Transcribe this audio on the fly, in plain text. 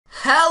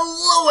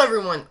Hello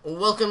everyone!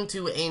 Welcome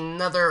to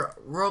another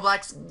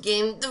Roblox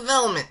game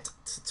development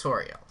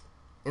tutorial.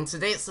 In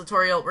today's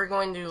tutorial, we're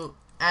going to,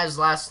 as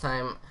last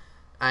time,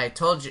 I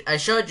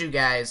showed you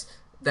guys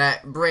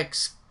that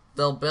bricks,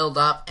 they'll build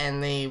up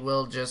and they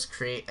will just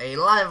create a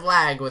lot of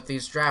lag with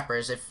these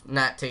droppers if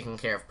not taken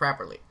care of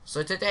properly.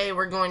 So today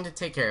we're going to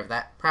take care of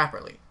that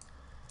properly.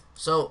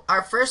 So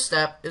our first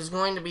step is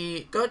going to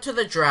be go to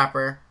the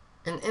dropper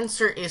and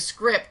insert a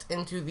script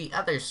into the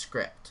other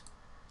script.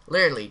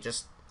 Literally,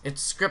 just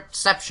it's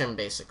scriptception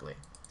basically.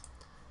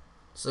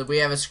 So we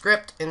have a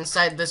script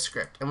inside this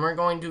script, and we're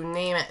going to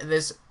name it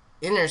this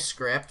inner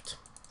script.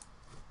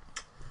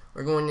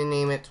 We're going to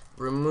name it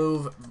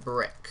remove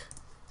brick.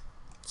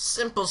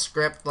 Simple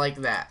script like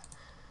that.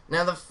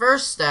 Now the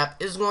first step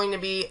is going to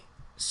be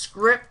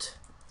script,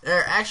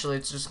 or actually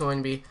it's just going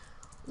to be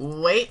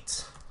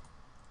wait,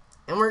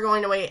 and we're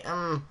going to wait.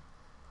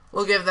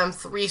 We'll give them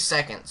 3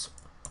 seconds,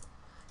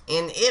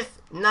 and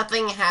if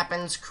nothing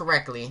happens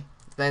correctly,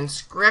 then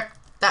script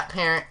that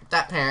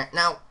parent.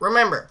 Now,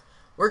 remember,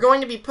 we're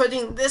going to be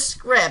putting this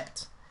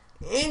script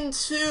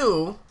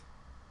into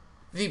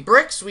the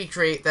bricks we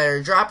create that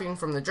are dropping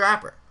from the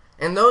dropper.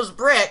 And those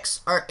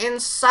bricks are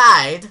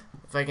inside,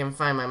 if I can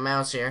find my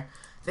mouse here,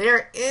 they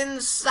are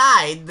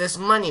inside this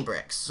money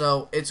bricks.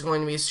 So it's going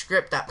to be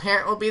script that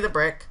parent will be the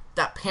brick,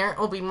 that parent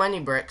will be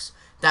money bricks,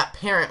 that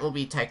parent will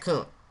be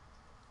Tycoon.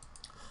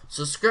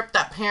 So script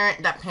that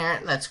parent,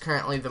 that's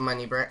currently the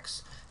money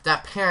bricks,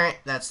 that parent,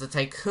 that's the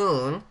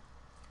Tycoon,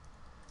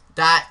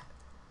 that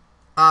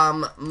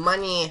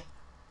money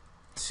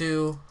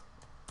to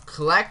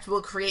collect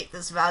will create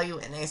this value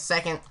in a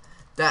second.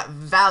 That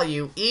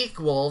value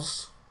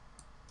equals,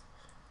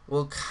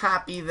 we'll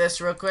copy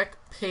this real quick,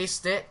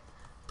 paste it,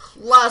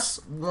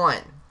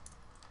 +1.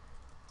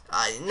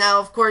 Now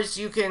of course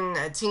you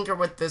can tinker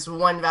with this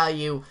one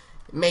value,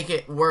 make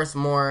it worth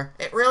more.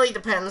 It really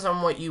depends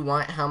on what you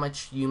want, how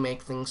much you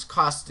make things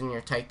cost in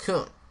your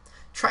Tycoon.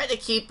 Try to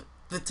keep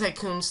the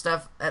Tycoon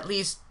stuff at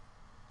least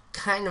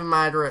kind of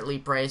moderately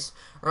priced,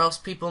 or else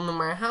people, no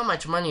matter how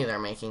much money they're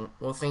making,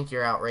 will think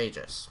you're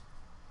outrageous.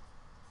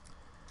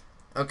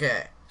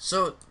 Okay,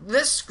 so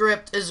this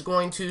script is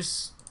going to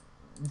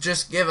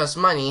just give us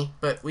money,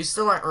 but we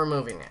still aren't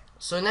removing it.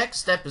 So next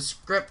step is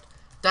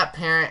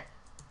script.parent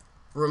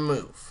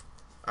remove.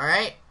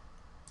 Alright?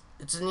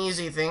 It's an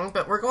easy thing,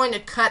 but we're going to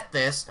cut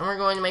this and we're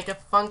going to make a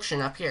function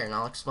up here, and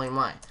I'll explain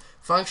why.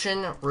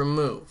 Function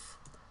remove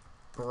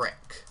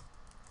brick.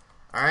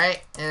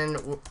 Alright, and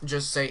we'll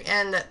just say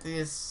end at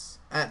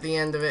the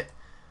end of it.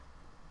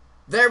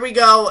 There we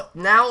go.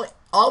 Now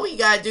all we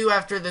gotta do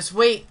after this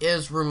wait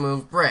is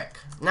remove brick.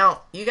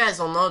 Now you guys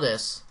will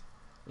notice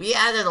we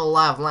added a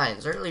lot of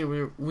lines.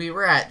 Earlier we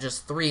were at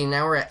just 3,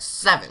 now we're at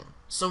 7.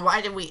 So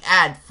why did we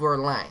add 4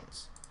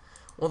 lines?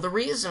 Well, the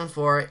reason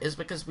for it is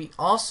because we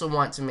also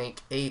want to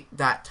make a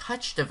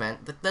 .touched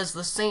event that does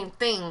the same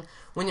thing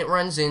when it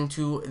runs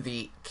into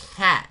the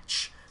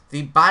catch,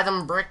 the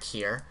bottom brick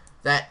here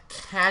that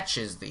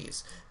catches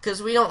these,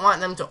 because we don't want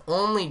them to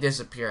only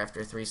disappear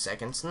after 3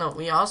 seconds. No,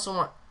 we also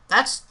want,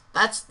 that's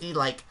the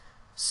like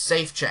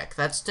safe check.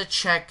 That's to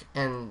check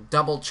and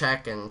double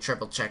check and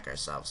triple check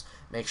ourselves,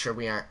 make sure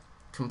we aren't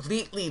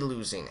completely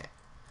losing it.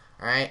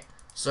 Alright,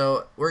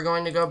 so we're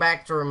going to go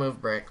back to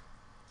remove brick,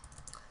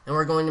 and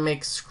we're going to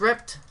make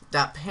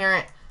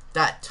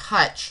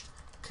script.parent.touch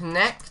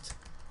connect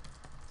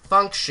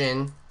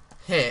function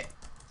hit,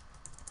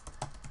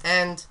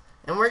 and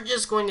we're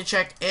just going to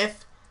check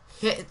if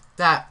hit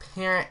that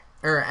parent,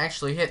 or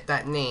actually hit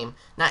that name,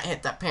 not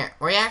hit that parent.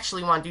 We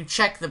actually want to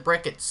check the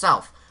brick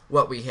itself,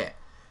 what we hit.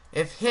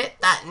 If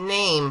hit that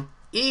name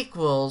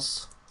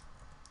equals,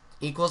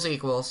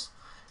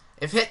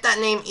 if hit that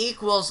name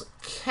equals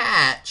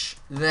catch,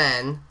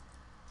 then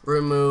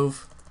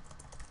remove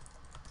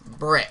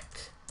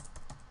brick.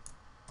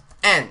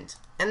 End.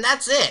 And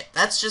that's it.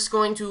 That's just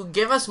going to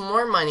give us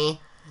more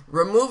money,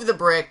 remove the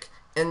brick,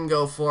 and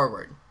go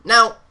forward.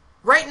 Now,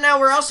 right now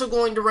we're also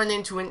going to run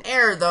into an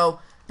error though,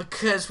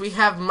 because we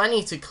have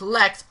money to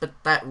collect, but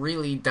that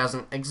really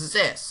doesn't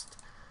exist.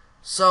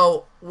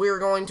 So we're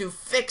going to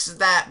fix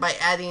that by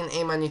adding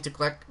a money to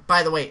collect.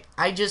 By the way,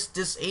 I just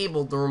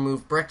disabled the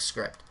remove brick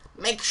script.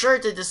 Make sure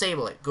to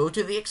disable it. Go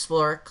to the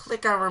Explorer,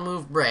 click on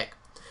remove brick,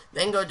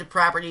 then go to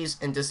properties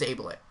and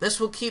disable it. This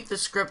will keep the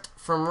script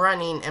from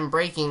running and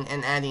breaking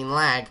and adding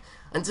lag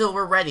until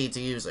we're ready to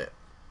use it.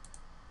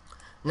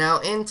 Now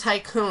in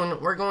Tycoon,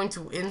 we're going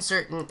to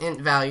insert an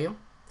int value,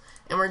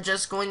 and we're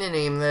just going to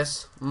name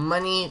this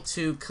money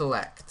to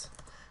collect.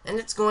 And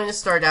it's going to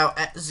start out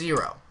at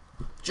 0,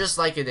 just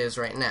like it is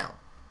right now.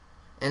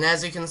 And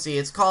as you can see,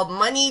 it's called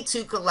money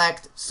to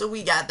collect, so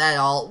we got that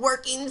all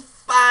working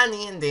fine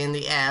and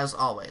dandy as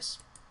always.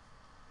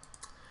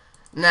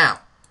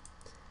 Now,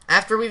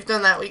 after we've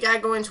done that, we gotta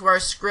go into our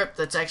script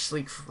that's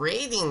actually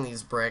creating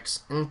these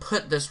bricks and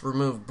put this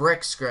remove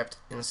brick script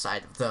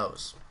inside of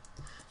those.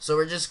 So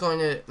we're just going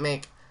to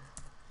make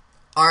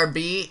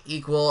RB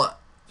equal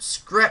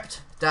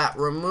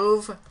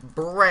script.remove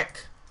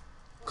brick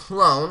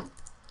clone,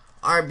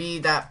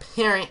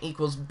 rb.parent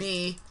equals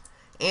b,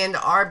 and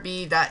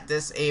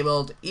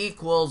RB.disabled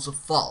equals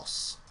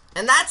false.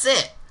 And that's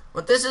it.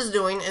 What this is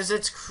doing is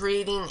it's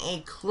creating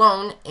a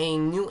clone, a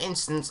new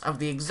instance of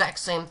the exact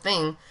same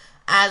thing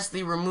as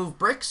the remove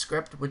brick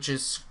script, which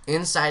is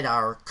inside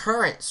our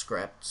current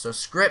script. So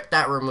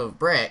script.remove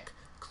brick,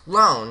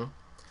 clone,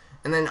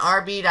 and then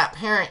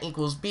rb.parent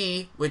equals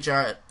b, which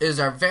is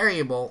our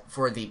variable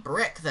for the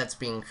brick that's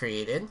being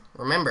created.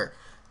 Remember,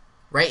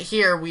 right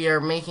here we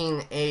are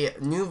making a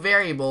new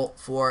variable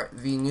for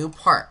the new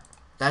part.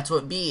 That's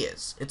what b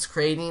is. It's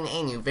creating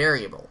a new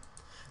variable.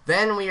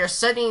 Then we are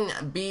setting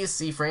b's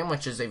C-frame,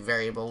 which is a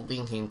variable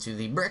linking to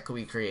the brick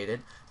we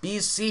created,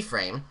 b's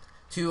C-frame,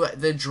 to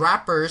the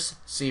dropper's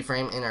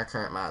C-frame in our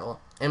current model,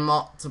 and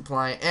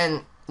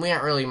we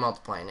aren't really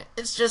multiplying it.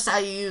 It's just how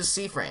you use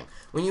C-frame.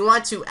 When you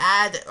want to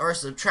add or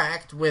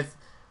subtract with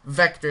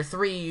vector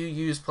 3, you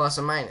use plus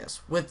and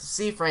minus. With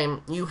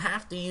C-frame, you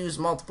have to use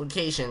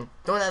multiplication.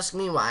 Don't ask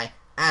me why,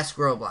 ask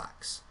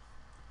Roblox.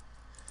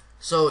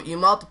 So you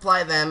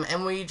multiply them,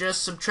 and we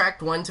just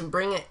subtract 1 to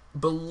bring it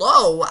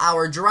below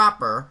our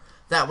dropper.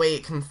 That way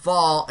it can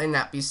fall and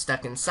not be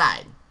stuck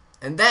inside.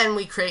 And then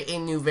we create a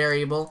new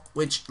variable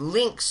which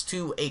links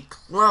to a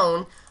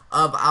clone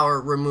of our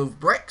remove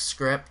brick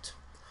script.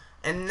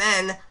 And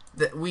then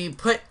we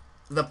put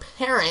the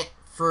parent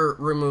for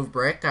remove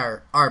brick,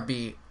 our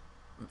RB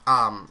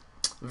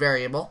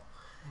variable,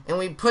 and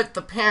we put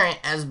the parent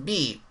as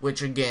b,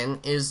 which again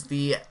is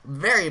the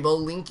variable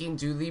linking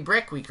to the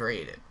brick we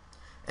created.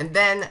 And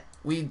then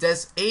we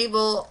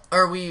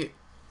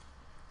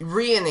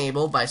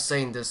re-enable by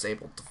saying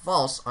disabled to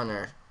false on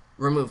our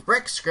remove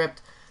brick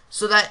script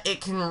so that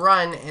it can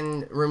run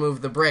and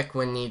remove the brick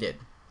when needed.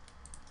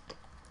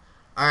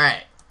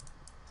 Alright,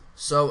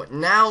 so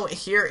now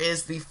here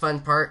is the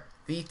fun part,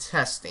 the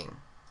testing.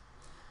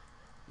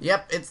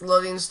 Yep, it's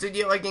loading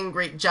Studio again.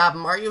 Great job,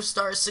 Mario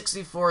Star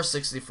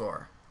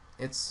 6464.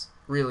 It's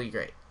really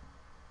great.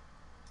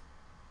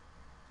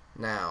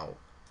 Now,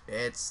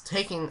 it's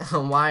taking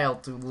a while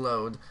to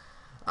load,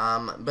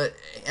 but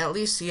at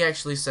least he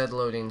actually said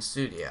loading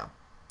Studio.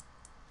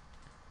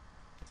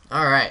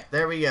 Alright,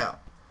 there we go.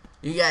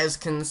 You guys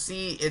can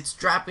see it's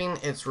dropping,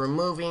 it's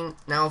removing.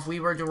 Now if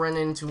we were to run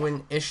into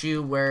an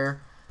issue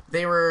where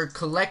they were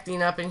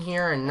collecting up in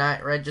here and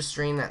not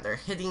registering that they're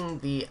hitting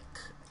the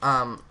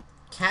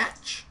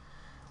catch,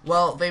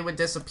 well, they would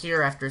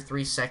disappear after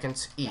 3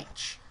 seconds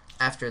each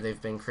after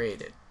they've been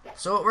created.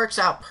 So it works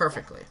out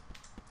perfectly.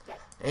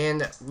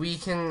 And we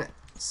can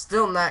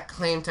still not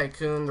claim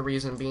Tycoon, the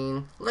reason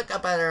being, look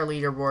up at our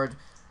leaderboard.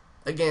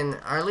 Again,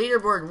 our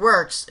leaderboard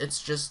works,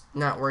 it's just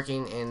not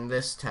working in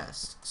this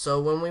test.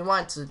 So when we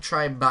want to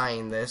try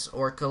buying this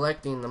or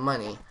collecting the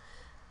money,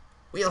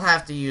 we'll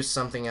have to use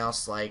something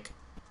else like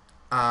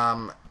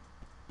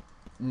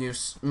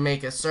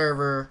make a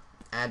server,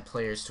 add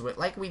players to it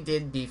like we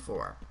did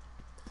before.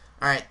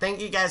 Alright,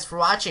 thank you guys for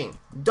watching.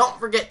 Don't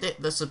forget to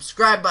hit the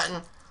subscribe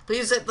button.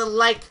 Please hit the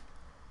like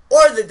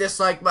or the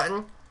dislike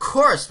button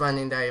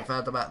corresponding to how you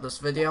felt about this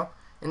video.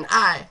 And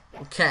I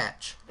will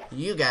catch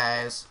you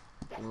guys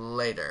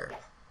later.